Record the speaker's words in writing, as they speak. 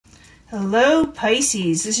Hello,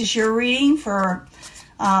 Pisces. This is your reading for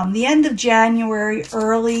the end of January,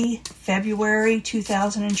 early February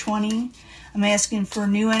 2020. I'm asking for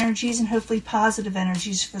new energies and hopefully positive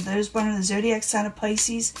energies for those born in the zodiac sign of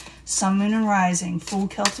Pisces, Sun, Moon, and Rising. Full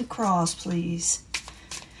Celtic cross, please.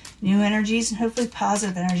 New energies and hopefully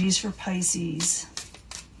positive energies for Pisces.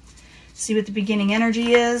 See what the beginning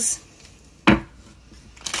energy is.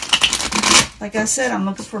 Like I said, I'm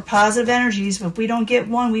looking for positive energies, but if we don't get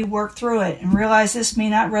one, we work through it and realize this may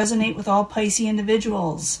not resonate with all Pisces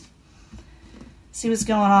individuals. See what's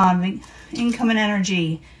going on. Incoming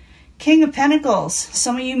energy. King of Pentacles.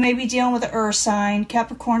 Some of you may be dealing with an earth sign,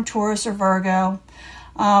 Capricorn, Taurus, or Virgo.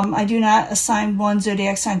 I do not assign one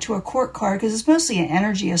zodiac sign to a court card because it's mostly an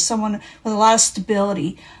energy of someone with a lot of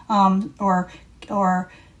stability, or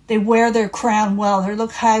they wear their crown well. They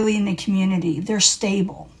look highly in the community. They're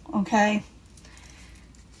stable, okay?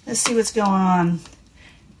 Let's see what's going on.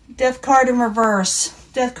 Death card in reverse.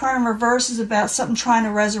 Death card in reverse is about something trying to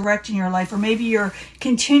resurrect in your life, or maybe you're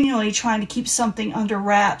continually trying to keep something under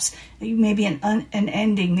wraps. Maybe an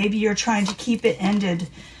ending. Maybe you're trying to keep it ended.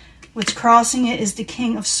 What's crossing it is the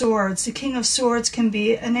King of Swords. The King of Swords can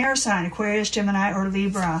be an air sign, Aquarius, Gemini, or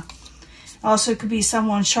Libra. Also could be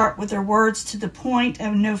someone sharp with their words, to the point,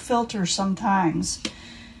 and no filter sometimes.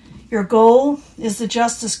 Your goal is the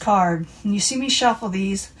Justice card. And you see me shuffle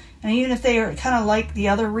these. And even if they are kind of like the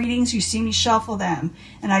other readings, you see me shuffle them.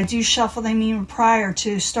 And I do shuffle them even prior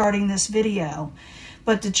to starting this video.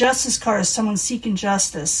 But the Justice card is someone seeking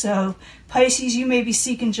justice. So Pisces, you may be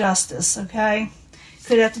seeking justice, okay?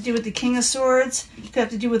 Could have to do with the King of Swords. Could have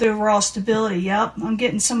to do with overall stability. Yep, I'm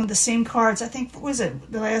getting some of the same cards. I think, what was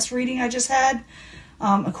it, the last reading I just had?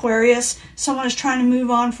 Aquarius. Someone is trying to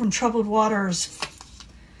move on from troubled waters.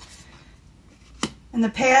 In the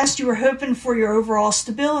past, you were hoping for your overall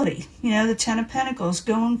stability. You know, the Ten of Pentacles,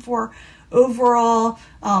 going for overall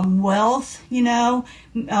wealth, you know,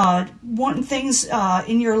 wanting things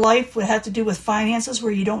in your life would have to do with finances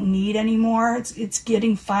where you don't need anymore. It's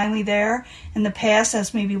getting finally there. In the past,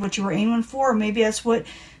 that's maybe what you were aiming for, or maybe that's what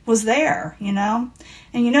was there, you know.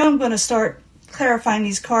 And you know I'm going to start clarifying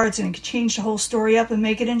these cards, and it could change the whole story up and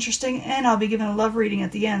make it interesting, and I'll be giving a love reading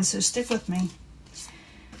at the end, so stick with me.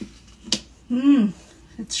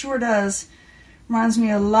 It sure does. Reminds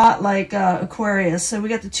me a lot like Aquarius. So we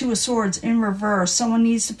got the Two of Swords in reverse. Someone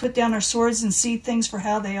needs to put down their swords and see things for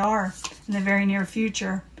how they are in the very near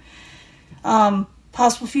future.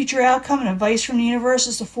 Possible future outcome and advice from the universe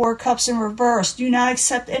is the Four of Cups in reverse. Do not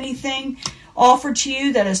accept anything offered to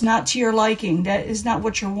you that is not to your liking. That is not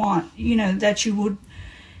what you want. You know, that you would.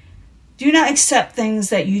 Do not accept things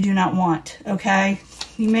that you do not want, okay?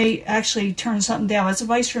 You may actually turn something down. It's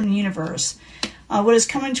advice from the universe. What is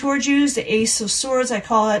coming towards you is the Ace of Swords. I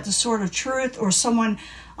call that the Sword of Truth, or someone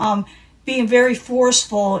being very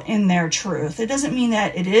forceful in their truth. It doesn't mean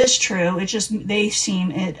that it is true. It's just they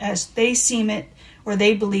seem it, or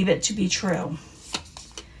they believe it to be true.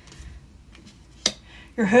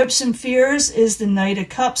 Your hopes and fears is the Knight of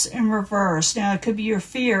Cups in reverse. Now, it could be your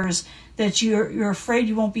fears that you're afraid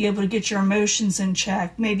you won't be able to get your emotions in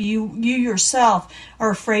check. Maybe you yourself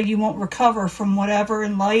are afraid you won't recover from whatever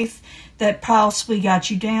in life that possibly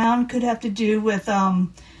got you down. Could have to do with,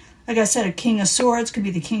 like I said, a King of Swords. Could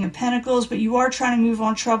be the King of Pentacles. But you are trying to move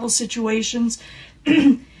on troubled situations.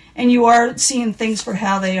 And you are seeing things for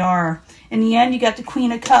how they are. In the end, you got the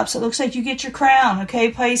Queen of Cups. It looks like you get your crown,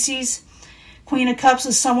 okay, Pisces? Queen of Cups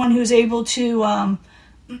is someone who's able to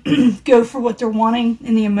go for what they're wanting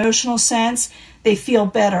in the emotional sense. They feel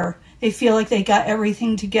better. They feel like they got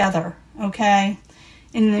everything together, okay,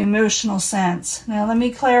 in the emotional sense. Now, let me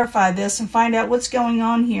clarify this and find out what's going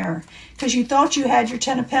on here, because you thought you had your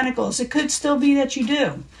Ten of Pentacles. It could still be that you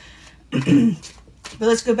do. But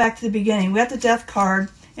let's go back to the beginning. We got the Death card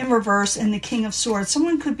in reverse and the King of Swords.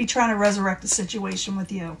 Someone could be trying to resurrect the situation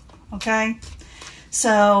with you, okay?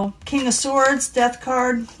 So, King of Swords, Death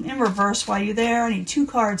card in reverse. While you're there, I need 2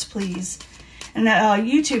 cards, please. And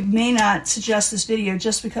YouTube may not suggest this video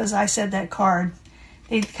just because I said that card.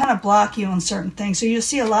 They kind of block you on certain things. So you'll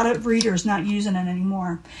see a lot of readers not using it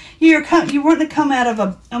anymore. You want to come out of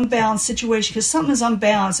an unbalanced situation because something is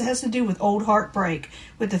unbalanced. It has to do with old heartbreak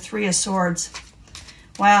with the Three of Swords.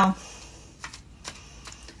 Wow.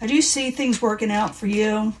 I do see things working out for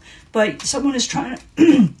you, but someone is trying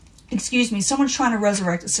to... Excuse me, someone's trying to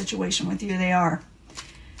resurrect a situation with you. They are.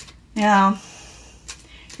 Now,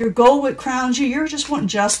 your goal, what crowns you, you're just wanting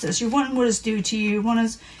justice. You're wanting what is due to you.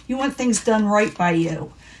 You want things done right by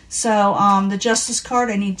you. So, the Justice card,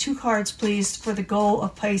 I need 2 cards, please, for the goal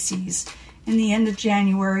of Pisces in the end of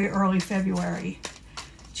January, early February.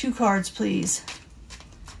 2 cards, please.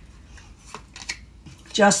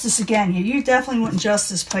 Justice again. Yeah, you definitely want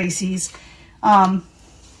justice, Pisces. Yeah,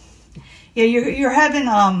 you're having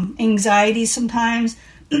anxiety sometimes.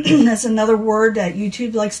 That's another word that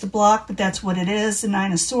YouTube likes to block, but that's what it is, the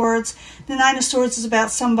Nine of Swords. The Nine of Swords is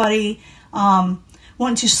about somebody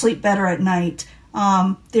wanting to sleep better at night.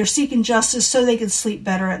 They're seeking justice so they can sleep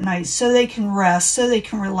better at night, so they can rest, so they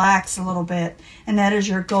can relax a little bit, and that is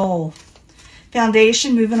your goal.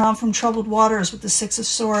 Foundation, moving on from troubled waters with the Six of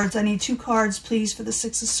Swords. I need 2 cards, please, for the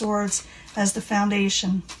Six of Swords as the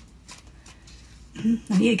foundation. I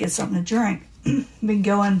need to get something to drink. Been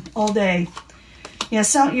going all day. Yeah,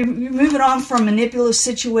 so you're moving on from manipulative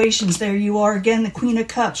situations. There you are again, the Queen of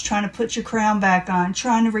Cups, trying to put your crown back on,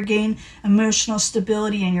 trying to regain emotional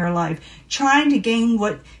stability in your life, trying to gain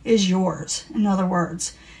what is yours, in other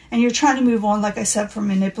words. And you're trying to move on, like I said, from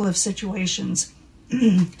manipulative situations.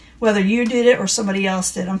 Whether you did it or somebody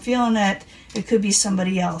else did. I'm feeling that it could be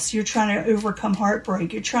somebody else. You're trying to overcome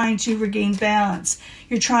heartbreak. You're trying to regain balance.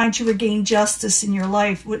 You're trying to regain justice in your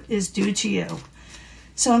life, what is due to you.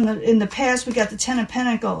 So in the past, we got the Ten of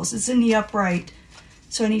Pentacles. It's in the upright.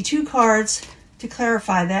 So I need 2 cards to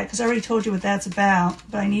clarify that, because I already told you what that's about,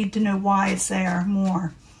 but I need to know why it's there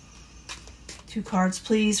more. 2 cards,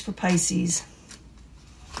 please, for Pisces.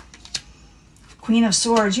 Queen of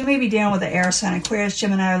Swords. You may be dealing with an air sign, Aquarius,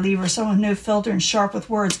 Gemini, or Libra, someone with no filter and sharp with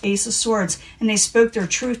words. Ace of Swords. And they spoke their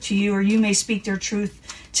truth to you, or you may speak their truth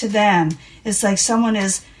to them. It's like someone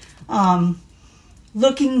is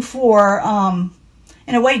looking for,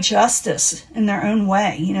 in a way, justice in their own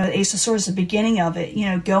way. You know, the Ace of Swords is the beginning of it, you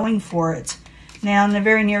know, going for it. Now, in the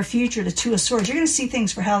very near future, the Two of Swords, you're going to see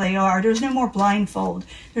things for how they are. There's no more blindfold.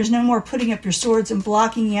 There's no more putting up your swords and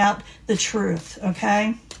blocking out the truth,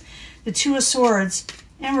 okay? The Two of Swords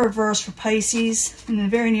in reverse for Pisces in the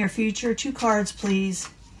very near future. 2 cards, please.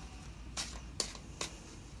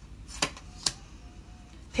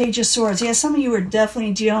 Page of Swords. Yeah, some of you are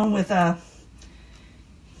definitely dealing with an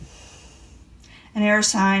air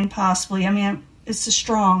sign, possibly. I mean, it's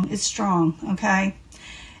strong, okay?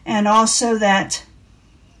 And also that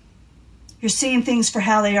you're seeing things for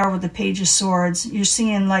how they are with the Page of Swords. You're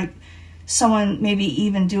seeing, like, someone maybe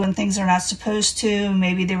even doing things they're not supposed to.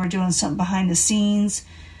 Maybe they were doing something behind the scenes.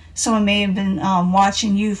 Someone may have been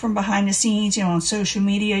watching you from behind the scenes, you know, on social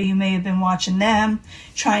media. You may have been watching them,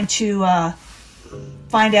 trying to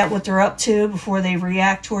find out what they're up to before they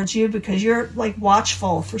react towards you, because you're, like,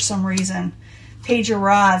 watchful for some reason. Page of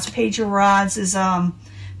Rods. Page of Rods is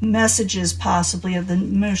messages possibly of the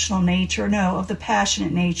emotional nature. No, of the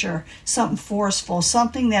passionate nature. Something forceful.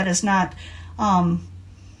 Something that is not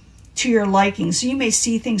to your liking. So you may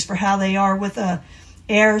see things for how they are with a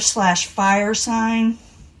air/fire sign.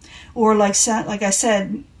 Or like I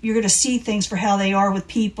said, you're going to see things for how they are with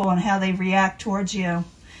people and how they react towards you.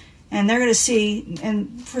 And they're going to see,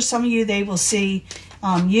 and for some of you, they will see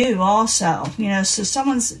you also. You know, so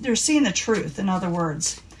they're seeing the truth, in other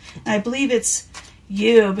words. And I believe it's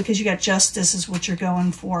you, because you got justice is what you're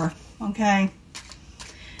going for, okay?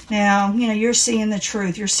 Now, you know, you're seeing the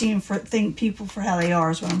truth. You're seeing people for how they are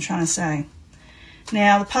is what I'm trying to say.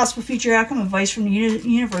 Now, the possible future outcome advice from the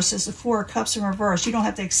universe is the Four of Cups in reverse. You don't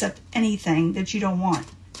have to accept anything that you don't want,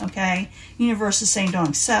 okay? Universe is saying don't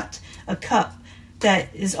accept a cup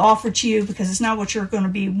that is offered to you because it's not what you're going to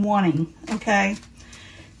be wanting, okay?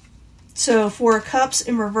 So, Four of Cups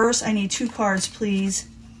in reverse. I need 2 cards, please,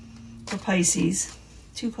 for Pisces.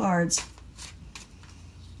 2 cards.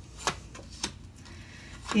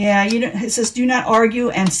 Yeah, it says do not argue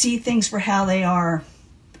and see things for how they are.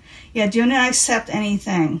 Yeah, do not accept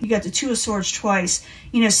anything. You got the Two of Swords twice.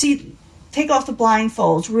 You know, take off the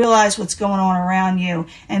blindfolds, realize what's going on around you,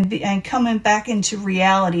 and coming back into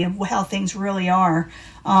reality of how things really are.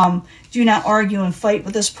 Do not argue and fight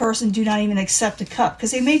with this person. Do not even accept a cup,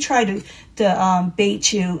 because they may try to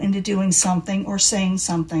bait you into doing something or saying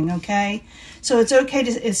something, okay? So it's okay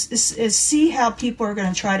to see how people are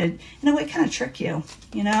going to try to, in a way, kind of trick you,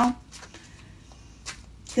 you know?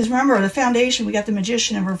 Because remember, the foundation, we got the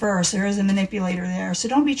Magician in reverse. There is a manipulator there. So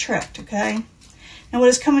don't be tricked, okay? Now, what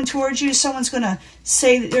is coming towards you, someone's going to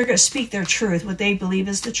say that they're going to speak their truth, what they believe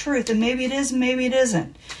is the truth. And maybe it is and maybe it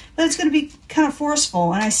isn't. But it's going to be kind of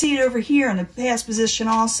forceful. And I see it over here in the past position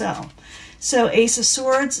also. So Ace of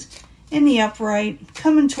Swords in the upright,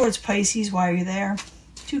 coming towards Pisces. Why are you there?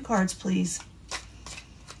 2 cards, please.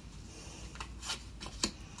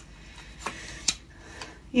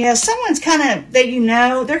 Yeah, someone's kind of, that you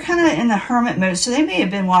know, they're kind of in the hermit mode, so they may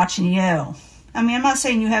have been watching you. I mean, I'm not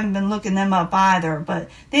saying you haven't been looking them up either, but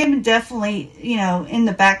they have been definitely, you know, in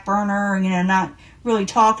the back burner, you know, not really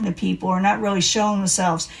talking to people or not really showing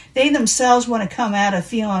themselves. They themselves want to come out of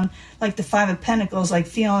feeling like the Five of Pentacles, like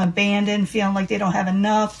feeling abandoned, feeling like they don't have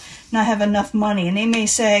enough, not have enough money. And they may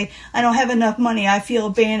say, I don't have enough money, I feel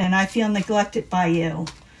abandoned, I feel neglected by you.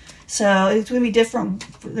 So it's going to be different,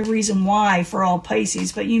 the reason why for all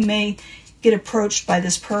Pisces, but you may get approached by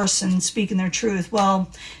this person speaking their truth. Well,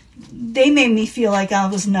 they made me feel like I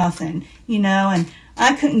was nothing, you know, and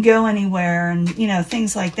I couldn't go anywhere and, you know,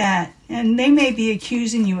 things like that. And they may be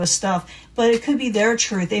accusing you of stuff, but it could be their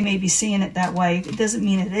truth. They may be seeing it that way. It doesn't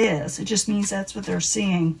mean it is. It just means that's what they're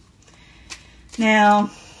seeing. Now,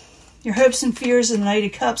 your hopes and fears of the Knight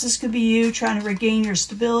of Cups. This could be you trying to regain your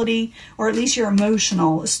stability, or at least your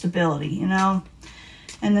emotional stability, you know.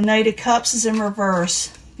 And the Knight of Cups is in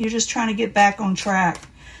reverse. You're just trying to get back on track.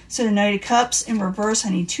 So the Knight of Cups in reverse. I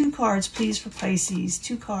need 2 cards, please, for Pisces.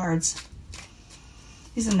 2 cards.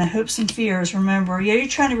 These are the hopes and fears, remember. Yeah, you're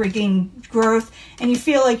trying to regain growth, and you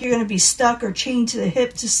feel like you're going to be stuck or chained to the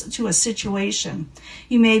hip to a situation.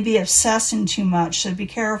 You may be obsessing too much, so be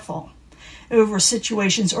careful over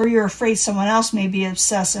situations, or you're afraid someone else may be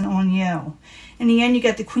obsessing on you. In the end, you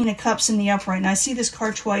got the Queen of Cups in the upright, and I see this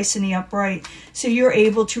card twice in the upright, so you're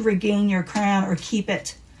able to regain your crown or keep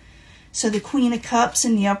it. So the Queen of Cups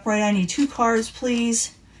in the upright, I need 2 cards,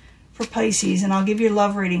 please, for Pisces, and I'll give you a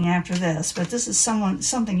love reading after this. But this is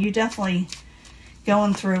something you definitely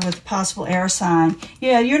going through with a possible air sign.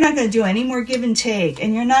 Yeah, you're not going to do any more give and take,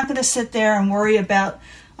 and you're not going to sit there and worry about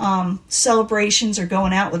celebrations or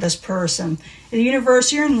going out with this person. The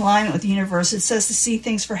universe, you're in alignment with the universe. It says to see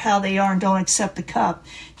things for how they are and don't accept the cup.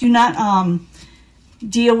 Do not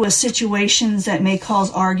deal with situations that may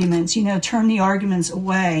cause arguments. You know, turn the arguments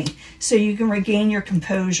away so you can regain your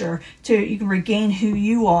composure, you can regain who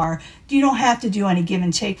you are. You don't have to do any give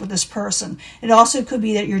and take with this person. It also could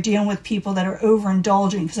be that you're dealing with people that are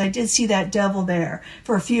overindulging, because I did see that devil there.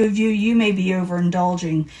 For a few of you, you may be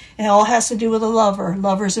overindulging. It all has to do with a lover.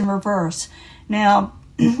 Lovers in reverse. Now,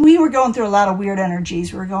 we were going through a lot of weird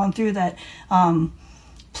energies. We were going through that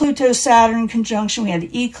Pluto-Saturn conjunction. We had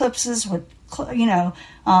the eclipses with, you know,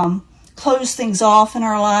 close things off in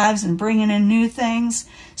our lives and bringing in new things.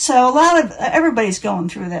 So everybody's going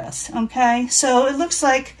through this, okay? So it looks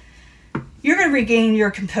like you're going to regain your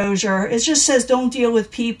composure. It just says don't deal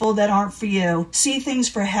with people that aren't for you. See things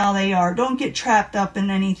for how they are. Don't get trapped up in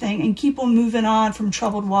anything, and keep on moving on from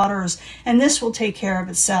troubled waters, and this will take care of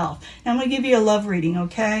itself. Now I'm going to give you a love reading,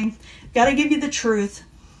 okay? Got to give you the truth.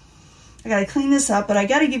 I got to clean this up, but I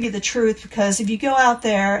got to give you the truth, because if you go out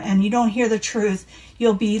there and you don't hear the truth,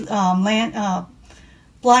 you'll be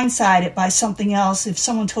blindsided by something else. If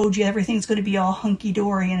someone told you everything's going to be all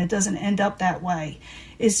hunky-dory and it doesn't end up that way,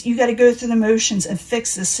 you got to go through the motions and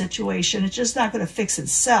fix this situation. It's just not going to fix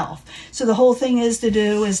itself. So the whole thing is to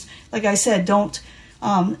do is, like I said, don't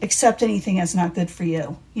accept anything that's not good for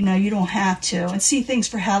you. You know, you don't have to. And see things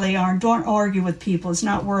for how they are. And don't argue with people. It's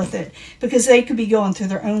not worth it, because they could be going through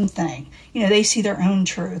their own thing. You know, they see their own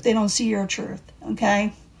truth. They don't see your truth,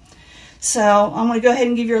 okay? So I'm going to go ahead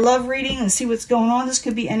and give your love reading and see what's going on. This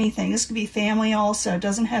could be anything. This could be family also. It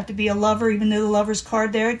doesn't have to be a lover, even though the lover's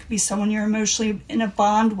card there. It could be someone you're emotionally in a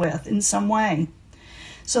bond with in some way.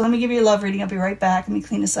 So let me give you a love reading. I'll be right back. Let me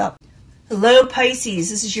clean this up. Hello,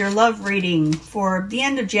 Pisces. This is your love reading for the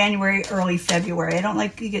end of January, early February. I don't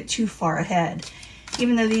like to get too far ahead,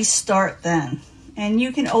 even though these start then. And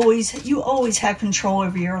you always have control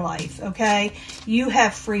over your life, okay? You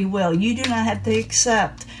have free will. You do not have to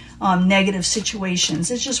accept negative situations.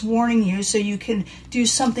 It's just warning you so you can do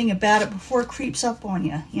something about it before it creeps up on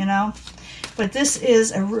you, you know? But this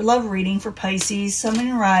is a love reading for Pisces, Sun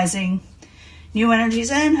and Rising, new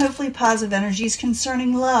energies, and hopefully positive energies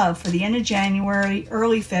concerning love for the end of January,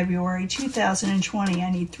 early February 2020.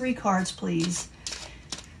 I need 3 cards, please.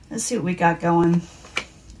 Let's see what we got going.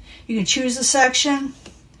 You can choose a section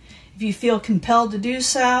if you feel compelled to do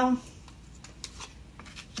so.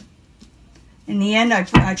 In the end, I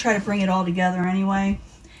try to bring it all together anyway.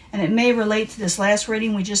 And it may relate to this last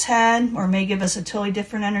reading we just had, or may give us a totally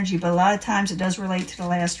different energy, but a lot of times it does relate to the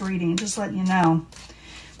last reading, just letting you know.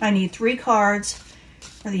 But I need 3 cards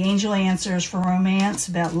for the angel answers for romance,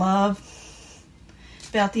 about love,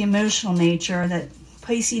 about the emotional nature that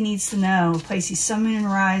Pisces needs to know. Pisces, Sun, Moon, and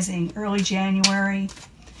Rising, early January,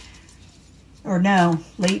 or no,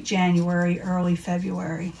 late January, early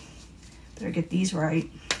February. Better get these right.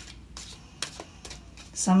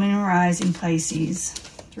 Sun, Moon, and Rising, Pisces.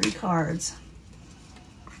 3 cards.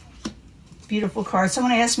 Beautiful cards.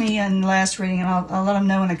 Someone asked me in the last reading, and I'll let them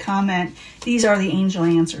know in a comment, these are the angel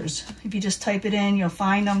answers. If you just type it in, you'll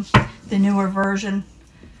find them, the newer version.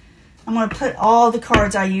 I'm I'm going to put all the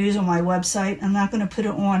cards I use on my website. I'm not going to put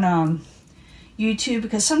it on YouTube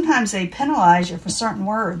because sometimes they penalize you for certain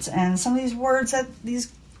words. And some of these words that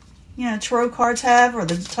these tarot cards have, or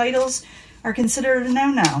the titles, are considered a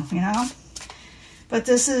no-no, But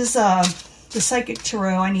this is the Psychic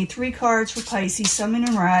Tarot. I need 3 cards for Pisces, Sun, Moon,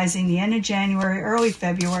 and Rising, the end of January, early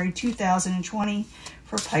February 2020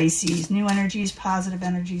 for Pisces. New energies, positive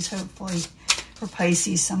energies, hopefully, for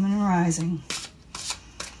Pisces, Sun, Moon, and Rising.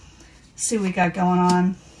 See what we got going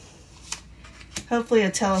on. Hopefully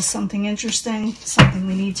it'll tell us something interesting, something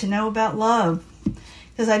we need to know about love.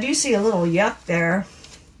 Because I do see a little yuck there.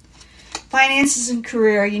 Finances and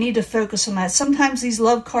career, you need to focus on that. Sometimes these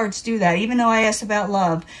love cards do that, even though I asked about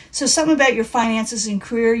love. So something about your finances and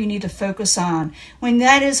career you need to focus on. When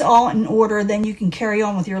that is all in order, then you can carry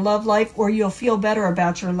on with your love life, or you'll feel better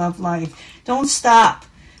about your love life. Don't stop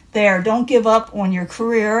there. Don't give up on your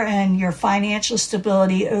career and your financial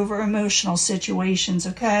stability over emotional situations,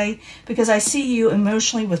 okay? Because I see you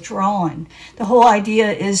emotionally withdrawing. The whole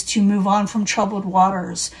idea is to move on from troubled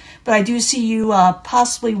waters. But I do see you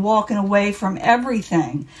possibly walking away from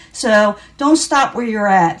everything. So don't stop where you're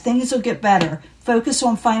at. Things will get better. Focus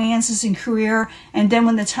on finances and career, and then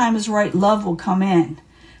when the time is right, love will come in.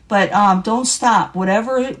 But don't stop.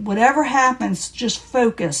 Whatever happens, just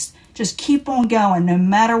focus. Just keep on going no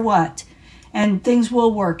matter what, and things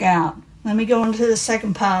will work out. Let me go into the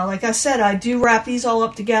second pile. Like I said, I do wrap these all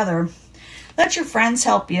up together. Let your friends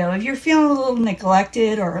help you. If you're feeling a little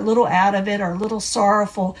neglected or a little out of it or a little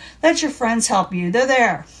sorrowful, let your friends help you. They're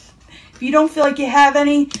there. If you don't feel like you have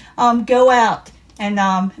any, go out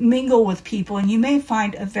and mingle with people, and you may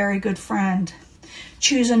find a very good friend.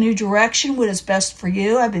 Choose a new direction, what is best for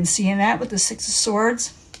you. I've been seeing that with the Six of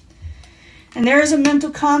Swords. And there is a mental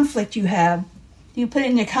conflict you have. You put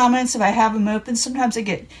it in your comments if I have them open. Sometimes I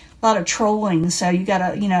get a lot of trolling, so you got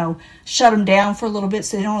to, shut them down for a little bit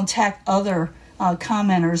so they don't attack other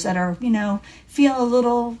commenters that are, feel a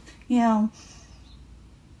little,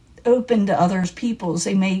 open to other people's.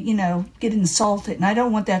 They may, get insulted. And I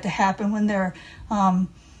don't want that to happen when they're,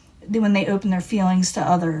 when they open their feelings to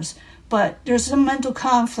others. But there's some mental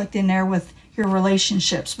conflict in there with your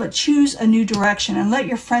relationships, but choose a new direction and let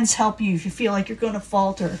your friends help you if you feel like you're going to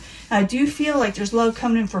falter. I do feel like there's love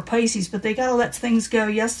coming in for Pisces, but they got to let things go.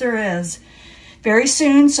 Yes, there is. Very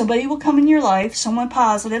soon, somebody will come in your life, someone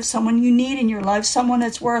positive, someone you need in your life, someone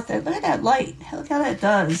that's worth it. Look at that light. Look how that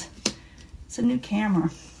does. It's a new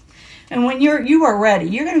camera. And when you are ready,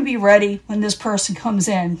 you're going to be ready when this person comes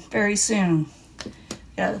in very soon.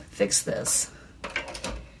 Got to fix this.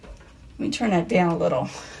 Let me turn that down a little.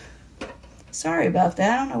 Sorry about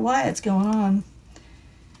that. I don't know why it's going on.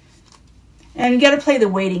 And you got to play the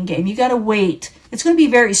waiting game. You got to wait. It's going to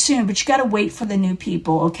be very soon, but you got to wait for the new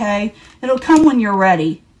people, okay? It'll come when you're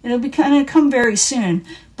ready. It'll come very soon.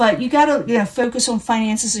 But you got to focus on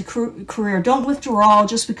finances and career. Don't withdraw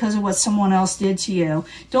just because of what someone else did to you.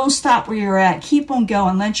 Don't stop where you're at. Keep on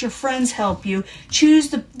going. Let your friends help you. Choose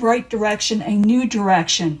the right direction, a new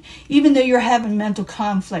direction. Even though you're having mental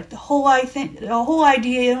conflict. The whole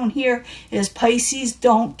idea on here is Pisces,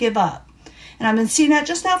 don't give up. And I've been seeing that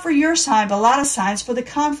just not for your sign, but a lot of signs for the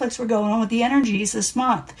conflicts we're going on with the energies this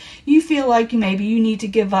month. You feel like maybe you need to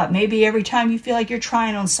give up. Maybe every time you feel like you're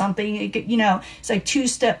trying on something, it's like 2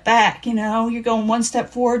 steps back, You're going 1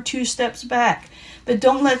 step forward, 2 steps back. But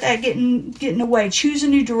don't let that get in the way. Choose a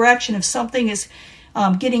new direction. If something is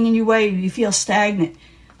getting in your way, you feel stagnant.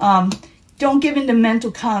 Don't give in to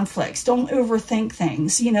mental conflicts. Don't overthink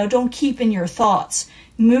things. Don't keep in your thoughts.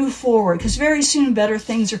 Move forward, because very soon better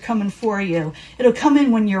things are coming for you. It'll come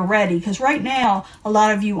in when you're ready, because right now a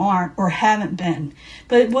lot of you aren't or haven't been.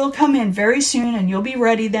 But it will come in very soon, and you'll be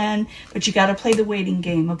ready then. But you got to play the waiting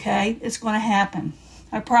game, okay? It's going to happen.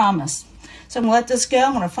 I promise. So I'm going to let this go.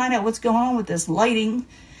 I'm going to find out what's going on with this lighting.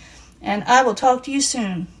 And I will talk to you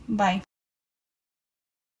soon. Bye.